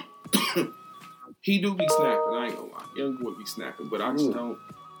 He do be snapping. I ain't gonna lie. YoungBoy be snapping, but I just don't.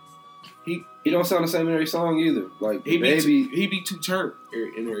 He don't sound the same in every song either. Like he Baby, he be too turned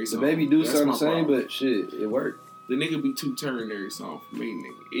in every song. The Baby do sound the same, but shit, it worked. The nigga be too turned every song for me,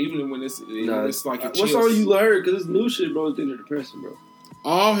 nigga. Even when it's like a what song you heard? Because it's new shit, bro. It's depressing, bro.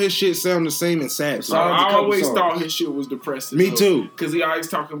 All his shit sound the same and sad. So I always thought his shit was depressing. Me too. Because he always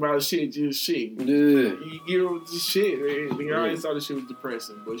talking about shit, just shit. Yeah. You get on just shit, man. He always thought this shit was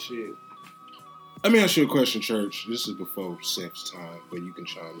depressing, but shit. Let me ask you a question, Church. This is before Seth's time, but you can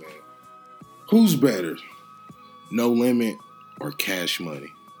chime in. Who's better, No Limit or Cash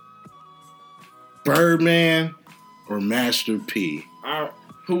Money? Birdman or Master P?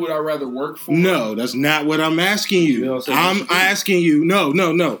 Who would I rather work for? No, that's not what I'm asking you. I'm asking you. No.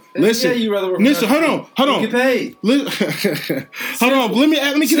 Listen. Yeah, you rather work. Listen. Hold on. Get paid. Hold on. Let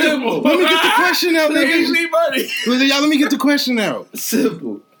me get the question out. Let me get the question out.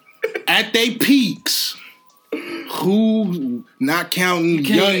 Simple. At they peaks, who, not counting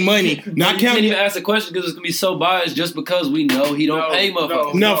Young Money, not counting. You can't even ask the question because it's gonna be so biased just because we know he don't pay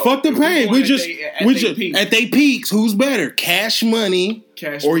motherfuckers. No, fuck the pay. We just at they peaks. Who's better, Cash Money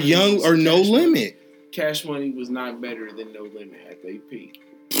or Young or No Limit? Cash Money was not better than No Limit at they peak.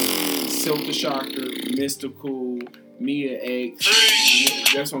 Silk the Shocker, Mystical, Mia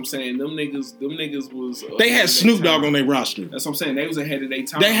X. That's what I'm saying. Them niggas was. They had Snoop Dogg on their roster. That's what I'm saying. They was ahead of their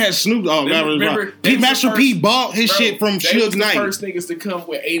time. They had Snoop Dogg. Master P bought his shit from Suge Knight. They was the first niggas to come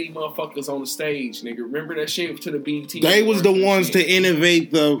with 80 motherfuckers on the stage, nigga. Remember that shit to the BET? They was the ones to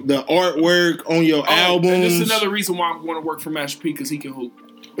innovate the artwork on your albums. And this is another reason why I want to work for Master P, because he can hoop.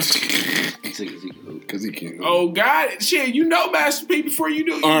 Because he can. Oh God, shit! You know Master P before you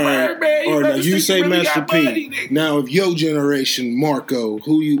do. All right, now you say really Master P. Money, now, if your generation, Marco,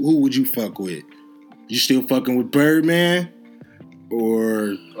 who would you fuck with? You still fucking with Birdman,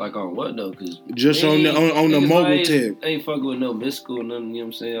 Or like on what though? Cause just on the mobile tip. Ain't fucking with no mystical, nothing. You know what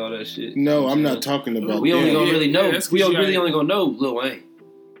I'm saying? All that shit. No, I'm not talking about. We only gonna really know. We really only gonna know Lil Wayne.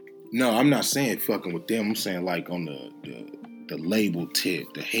 No, I'm not saying fucking with them. I'm saying like on the label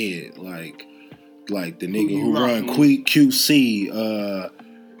tip, the head, like the nigga who run QC.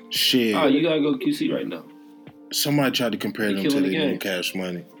 Shit. Oh, you gotta go QC right now. Somebody tried to compare them to the new Cash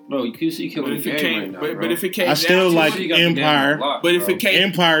Money. Bro, QC killing the game right now, but if it came I still down like to it, Empire. but if it came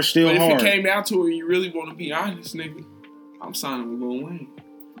Empire still but hard. If it came down to it, you really want to be honest, nigga. I'm signing with Lil Wayne.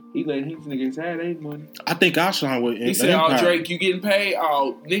 He letting his niggas have their money. I think I'll sign with Empire. He said, "Oh, Drake, you getting paid?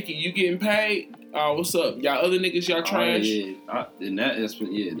 Oh, Nicki, you getting paid? Oh, what's up? Y'all other niggas, y'all trash." In that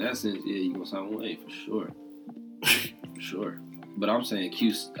sense, you gonna sign with Wayne for sure, for sure. But I'm saying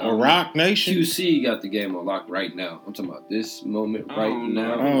Rock Nation. QC got the game on lock right now. I'm talking about this moment right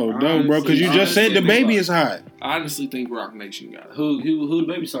now. Oh no, bro, because you just said the baby is hot. I honestly think Rock Nation got it. Who the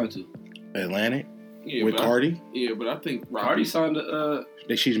baby signed to? Atlantic. Yeah, with Cardi. But I think Cardi signed to.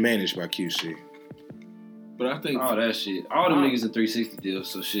 She's managed by QC. But I think all that shit, all them niggas in 360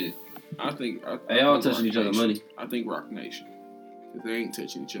 deals. So shit. They all touching each other money. I think Rock Nation, because they ain't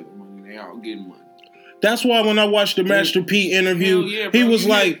touching each other money. They all getting money. That's why when I watched the Master P interview, he was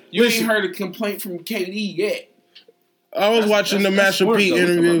like, "You ain't heard a complaint from KD yet." I was watching the Master P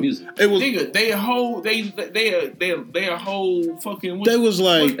interview. It was nigga, they a whole fucking. They was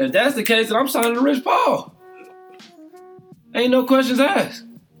like, if that's the case, then I'm signing to Rich Paul. Ain't no questions asked.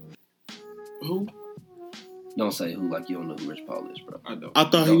 Who? Don't say who like you don't know who Rich Paul is, bro. I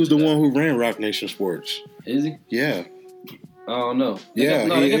thought he was the one who ran Rock Nation Sports. Is he? Yeah. I don't know. They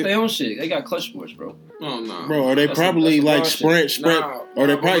got their own shit. They got Clutch Sports, bro. Oh no, bro. Are they probably like Sprint? Or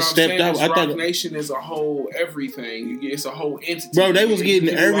they probably stepped out. I thought Rock Nation is a whole everything. It's a whole entity. Bro, they was getting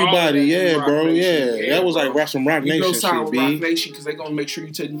everybody. Yeah, bro. Yeah, that was like some Rock Nation shit. You go sign with Rock Nation because they gonna make sure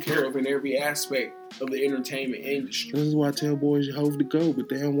you're taken care of in every aspect of the entertainment industry. This is why I tell boys you Hove to go, but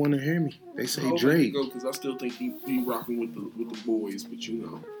they don't want to hear me. They say Drake. Because I still think he rocking with the boys, but you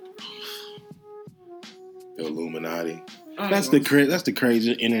know, the Illuminati. That's the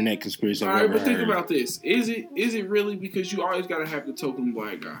crazy internet conspiracy. All right, but think about this: is it really because you always gotta have the token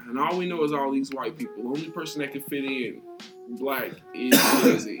black guy, and all we know is all these white people. The only person that can fit in black is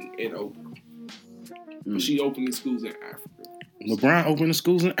Lizzie and Oprah. But she opening schools in Africa. LeBron opening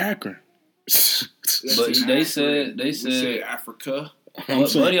schools in Akron. But they said Africa. I'm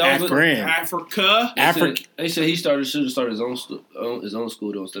saying Akron. Africa. They said he should have started his own school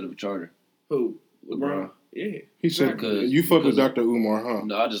though instead of a charter. Who? LeBron. Yeah. He said, you fuck with Dr. Umar, huh?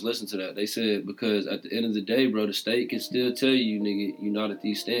 No, I just listened to that. They said, because at the end of the day, bro, the state can still tell you, nigga, you're not at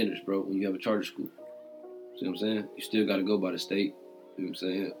these standards, bro, when you have a charter school. See what I'm saying? You still got to go by the state. You know what I'm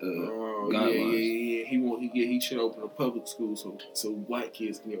saying? Guidelines. Yeah. He should open a public school so black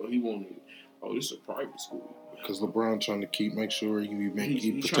kids can go. He wanted, this is a private school. Because LeBron trying to make sure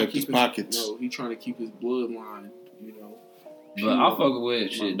he protect his pockets. No, he's trying to keep his bloodline, you know. But I fuck with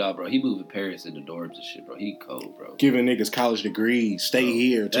shit, dog, bro. He moving Paris in the dorms and shit, bro. He cold, bro. Giving niggas college degrees. Stay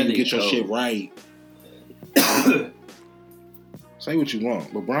here till you get your shit right. Say what you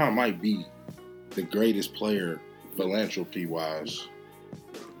want. LeBron might be the greatest player philanthropy-wise.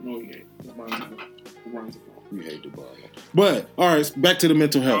 No, he ain't. LeBron's We hate LeBron. But, all right, back to the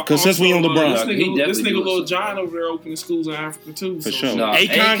mental health. Because since we on LeBron. This nigga Lil Jon over there opening schools in Africa, too. For sure.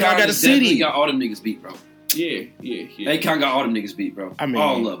 Akon got a city. He got all them niggas beat, bro. Yeah. Akon got all them niggas beat, bro. I mean,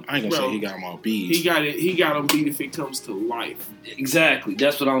 all of them. I ain't gonna say he got them all beat. He got them beat if it comes to life. Exactly.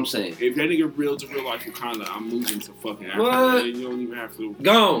 That's what I'm saying. If that nigga real to real life Wakanda, I'm moving to fucking Africa. What? You don't even have to.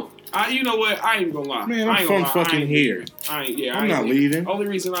 Gone. You know what? I ain't gonna lie. Man, I'm from fucking here. I'm not leaving. Only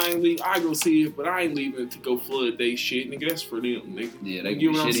reason I ain't leaving, I go see it, but I ain't leaving to go flood they shit, nigga. That's for them, nigga. Yeah, they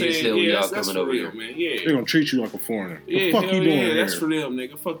get shitty as hell when y'all coming over here, man. Yeah, they're gonna treat you like a foreigner. Yeah, what the fuck you doing here? That's for them,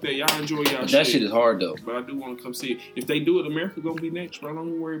 nigga. Fuck that. Y'all enjoy y'all shit. That shit is hard though. But I do want to come see it. If they do it, America gonna be next, bro. Don't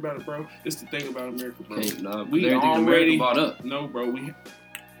even worry about it, bro. It's the thing about America, bro. We already bought up. No, bro.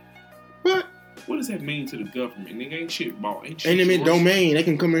 What does that mean to the government? Nigga, ain't shit bought. Ain't eminent domain. They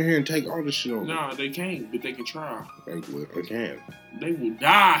can come in here and take all this shit over. Nah, they can't, but they can try. They can. They will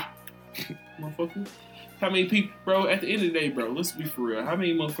die. Motherfucker. How many people, bro, at the end of the day, bro, let's be for real. How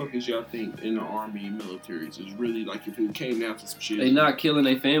many motherfuckers y'all think in the army and militaries is really like if it came down to some shit? They not killing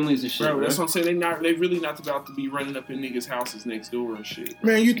their families and shit. Bro, that's what I'm saying. They really not about to be running up in niggas' houses next door and shit.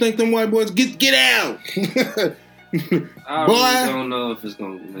 Man, you think them white boys get out? I Boy. really don't know if it's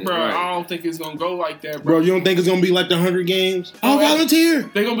gonna. Man, Bro, right. I don't think it's gonna go like that, Bro, bro. you don't think it's gonna be like the Hunger Games? I'll No, volunteer.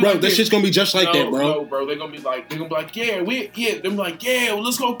 They gonna be Bro, like that this. shit's gonna be just like No, that, bro. No, bro, they're gonna be like, well,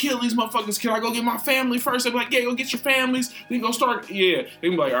 let's go kill these motherfuckers. Can I go get my family first? They're like, yeah, go get your families. Then go start, yeah. They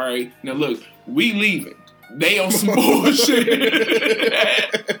be like, all right, now look, we leaving. They on some bullshit.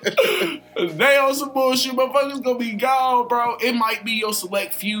 They on some bullshit. Motherfuckers gonna be gone, bro. It might be your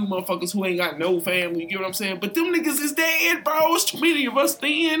select few motherfuckers who ain't got no family. You get what I'm saying? But them niggas is dead, bro. It's too many of us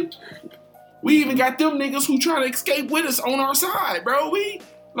then. We even got them niggas who trying to escape with us on our side, bro. We,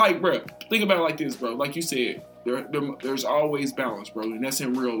 like, bro, think about it like this, bro. Like you said, there's always balance, bro. And that's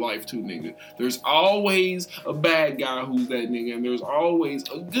in real life, too, nigga. There's always a bad guy who's that nigga. And there's always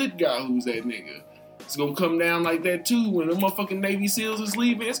a good guy who's that nigga. It's gonna come down like that too. When the motherfucking Navy SEALs is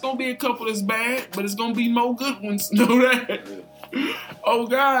leaving, it's gonna be a couple that's bad, but it's gonna be more good ones. Know that? Oh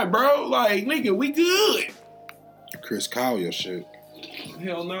God, bro, like nigga, we good. Chris Kyle, your shit.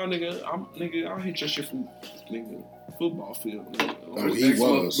 Hell no, nigga. I'll hit your shit from nigga football field. Nigga. Oh, he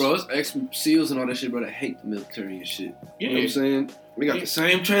was. Bro, it's ex-SEALs and all that shit, bro, that hate the military and shit. Yeah. You know what I'm saying? We got Yeah. the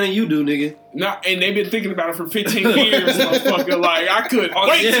same training you do, nigga. Nah, and they've been thinking about it for 15 years, motherfucker. Like, I couldn't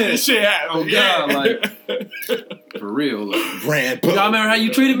wait till this shit happened. Oh, God, like, for real. Like, Brad y'all Pitt. remember how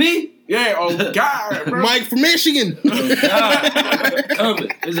you treated me? Yeah, oh God, bro. Mike from Michigan. Oh, God.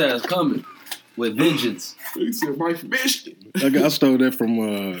 Coming. His ass coming. With vengeance. He said, Mike from Michigan. I stole that from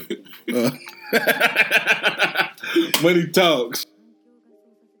Money Talks.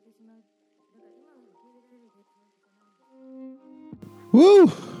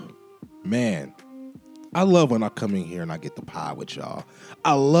 Woo! Man, I love when I come in here and I get the pie with y'all.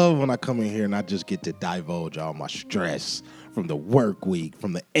 I love when I come in here and I just get to divulge all my stress from the work week,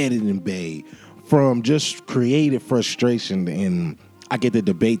 from the editing bay, from just creative frustration, and I get to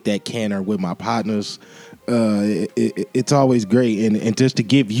debate that canner with my partners. It's always great, and just to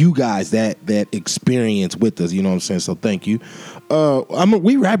give you guys that experience with us, you know what I'm saying? So thank you.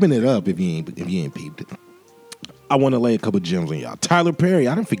 We wrapping it up if you ain't peeped it. I want to lay a couple gems on y'all. Tyler Perry,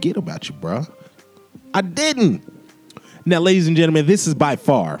 I didn't forget about you, bro. I didn't. Now, ladies and gentlemen, this is by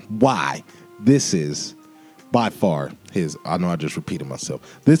far why this is by far his. I know I just repeated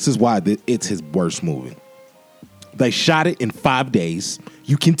myself. This is why it's his worst movie. They shot it in 5 days.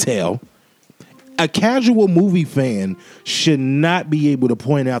 You can tell. A casual movie fan should not be able to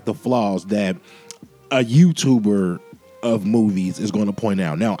point out the flaws that a YouTuber of movies is going to point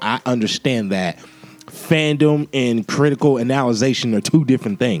out. Now, I understand that fandom and critical analysis are two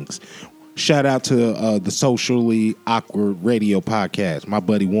different things. Shout out to the Socially Awkward Radio podcast, my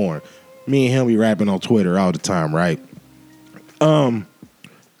buddy Warren. Me and him be rapping on Twitter all the time, right?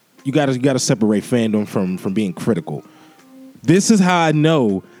 You gotta separate fandom from being critical. This is how I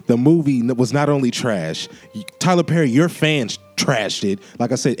know the movie was not only trash. Tyler Perry, your fans trashed it.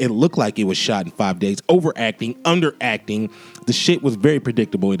 Like I said, it looked like it was shot in 5 days. Overacting, underacting. The shit was very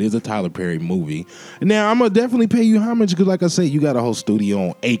predictable. It is a Tyler Perry movie. Now, I'm going to definitely pay you homage because, like I said, you got a whole studio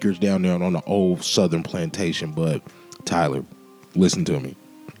on acres down there on the old Southern plantation. But, Tyler, listen to me.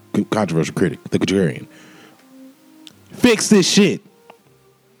 Controversial critic, the Contrarian. Fix this shit.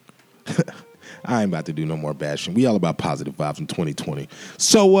 I ain't about to do no more bashing. We all about positive vibes in 2020.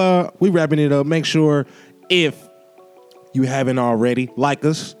 So we wrapping it up. Make sure if you haven't already, like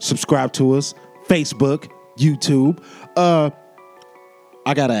us, subscribe to us, Facebook, YouTube.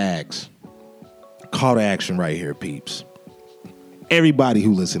 I gotta ask. Call to action right here, peeps. Everybody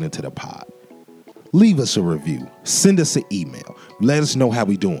who listening to the pod, leave us a review. Send us an email. Let us know how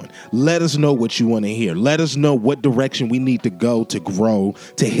we doing. Let us know what you want to hear. Let us know what direction we need to go to grow,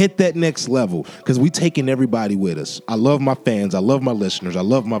 to hit that next level, because we taking everybody with us. I love my fans. I love my listeners. I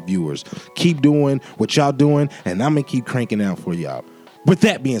love my viewers. Keep doing what y'all doing, and I'm going to keep cranking out for y'all. With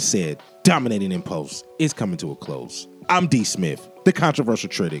that being said, Dominating Impulse is coming to a close. I'm D. Smith, the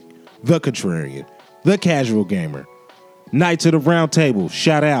controversial critic, the contrarian, the casual gamer. Knights of the Round Table,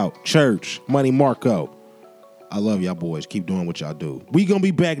 shout out, Church, Money Marco. I love y'all boys. Keep doing what y'all do. We gonna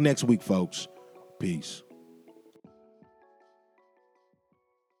be back next week, folks. Peace.